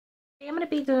going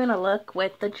to be doing a look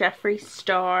with the Jeffree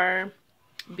Star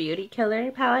Beauty Killer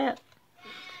palette.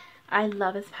 I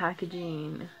love his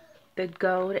packaging. The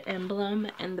gold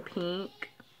emblem and the pink.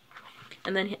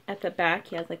 And then at the back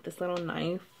he has like this little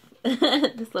knife.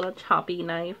 This little choppy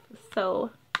knife. So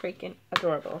freaking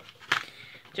adorable.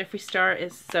 Jeffree Star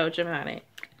is so dramatic.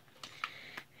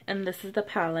 And this is the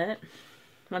palette.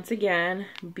 Once again,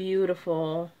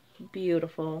 beautiful.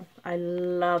 Beautiful. I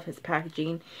love his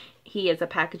packaging. He is a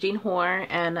packaging whore,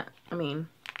 and I mean,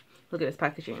 look at his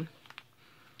packaging.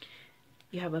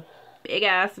 You have a big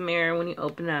ass mirror when you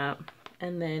open up,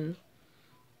 and then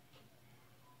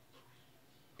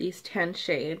these 10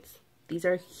 shades. These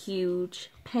are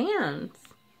huge pans.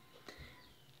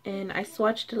 And I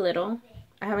swatched a little.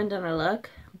 I haven't done a look,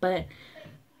 but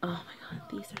oh my god,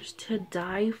 these are to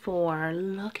die for.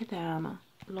 Look at them.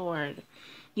 Lord.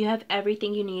 You have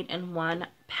everything you need in one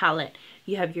palette.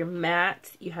 You have your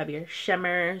mattes, you have your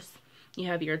shimmers, you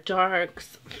have your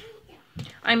darks.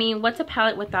 I mean, what's a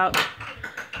palette without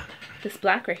this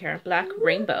black right here? Black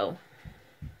rainbow.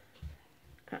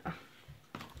 To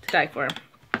die for.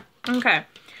 Okay.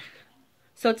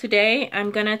 So today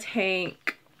I'm gonna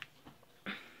take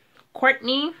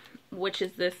Courtney, which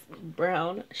is this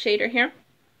brown shader here.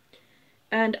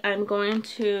 And I'm going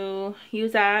to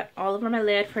use that all over my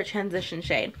lid for a transition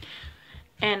shade.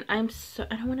 And I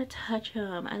don't want to touch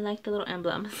him. I like the little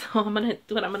emblem. So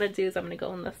what I'm gonna do is I'm gonna go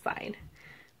on the side.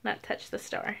 Not touch the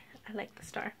star. I like the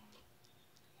star.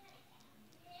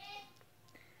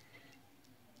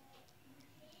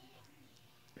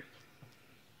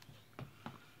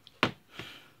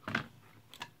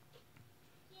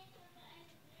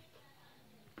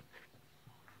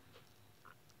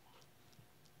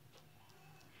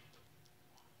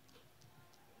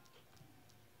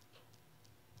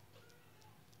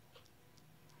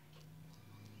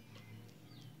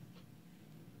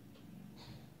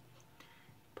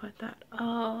 Put that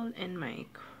all in my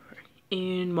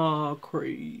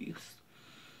crease.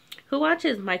 Who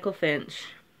watches Michael Finch?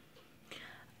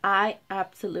 I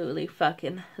absolutely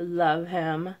fucking love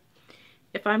him.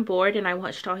 If I'm bored and I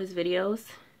watched all his videos,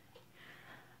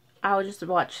 I'll just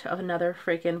watch another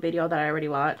freaking video that I already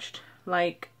watched.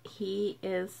 Like, he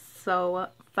is so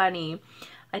funny.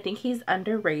 I think he's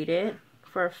underrated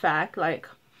for a fact. Like,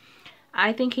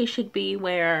 I think he should be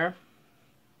where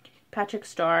Patrick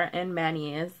Star and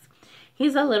Manny is.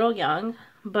 He's a little young,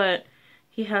 but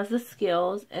he has the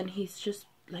skills, and he's just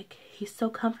like, he's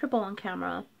so comfortable on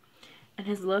camera, and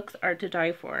his looks are to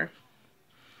die for.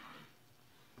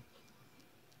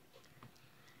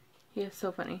 He is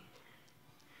so funny.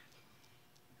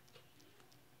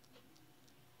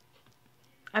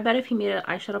 I bet if he made an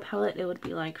eyeshadow palette, it would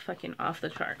be like fucking off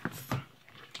the charts.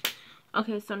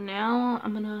 Okay, so now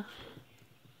I'm gonna,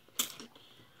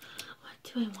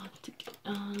 do I want to get,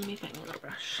 let me find a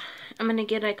brush. I'm gonna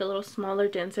get like a little smaller,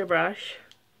 denser brush,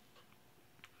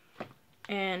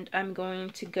 and I'm going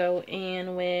to go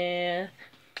in with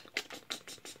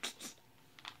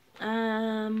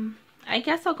I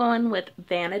guess I'll go in with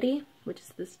Vanity, which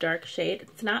is this dark shade.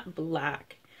 It's not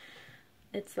black,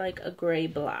 it's like a gray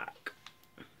black.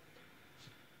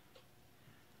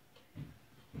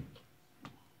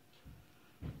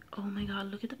 Oh my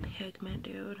god, look at the pigment,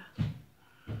 dude.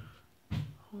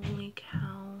 Holy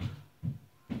cow.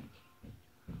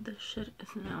 This shit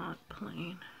is not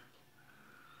plain.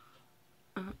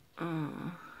 I'm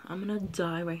gonna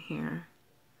die right here.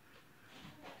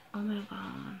 Oh my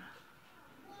god.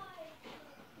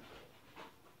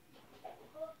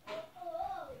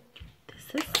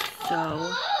 This is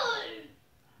so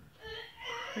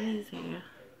crazy.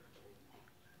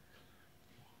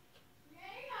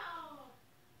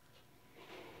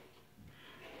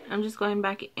 I'm just going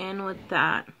back in with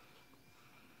that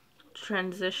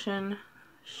transition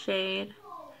shade.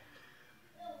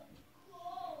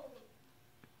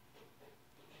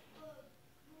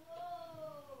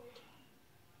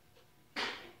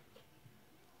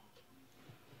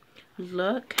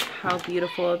 Look how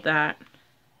beautiful that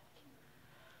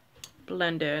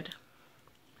blended.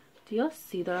 Do y'all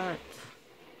see that?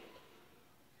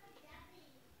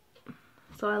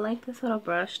 So I like this little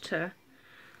brush to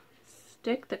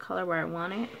stick the color where I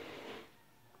want it,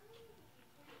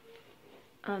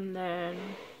 and then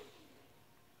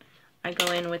I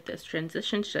go in with this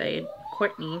transition shade,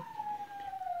 Courtney,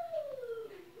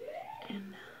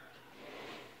 and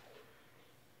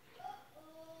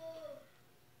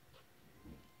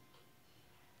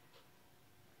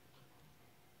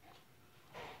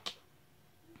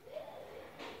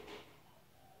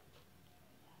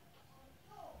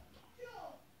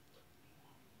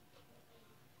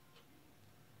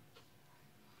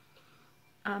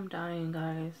I'm dying,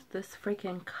 guys. This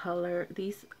freaking color,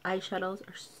 these eyeshadows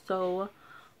are so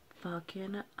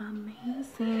fucking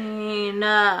amazing.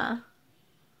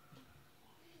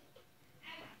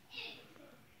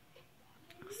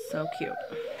 So cute.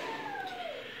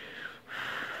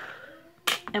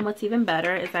 And what's even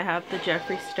better is I have the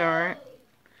Jeffree Star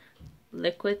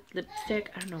liquid lipstick.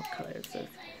 I don't know what color this is,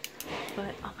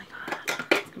 but oh my god.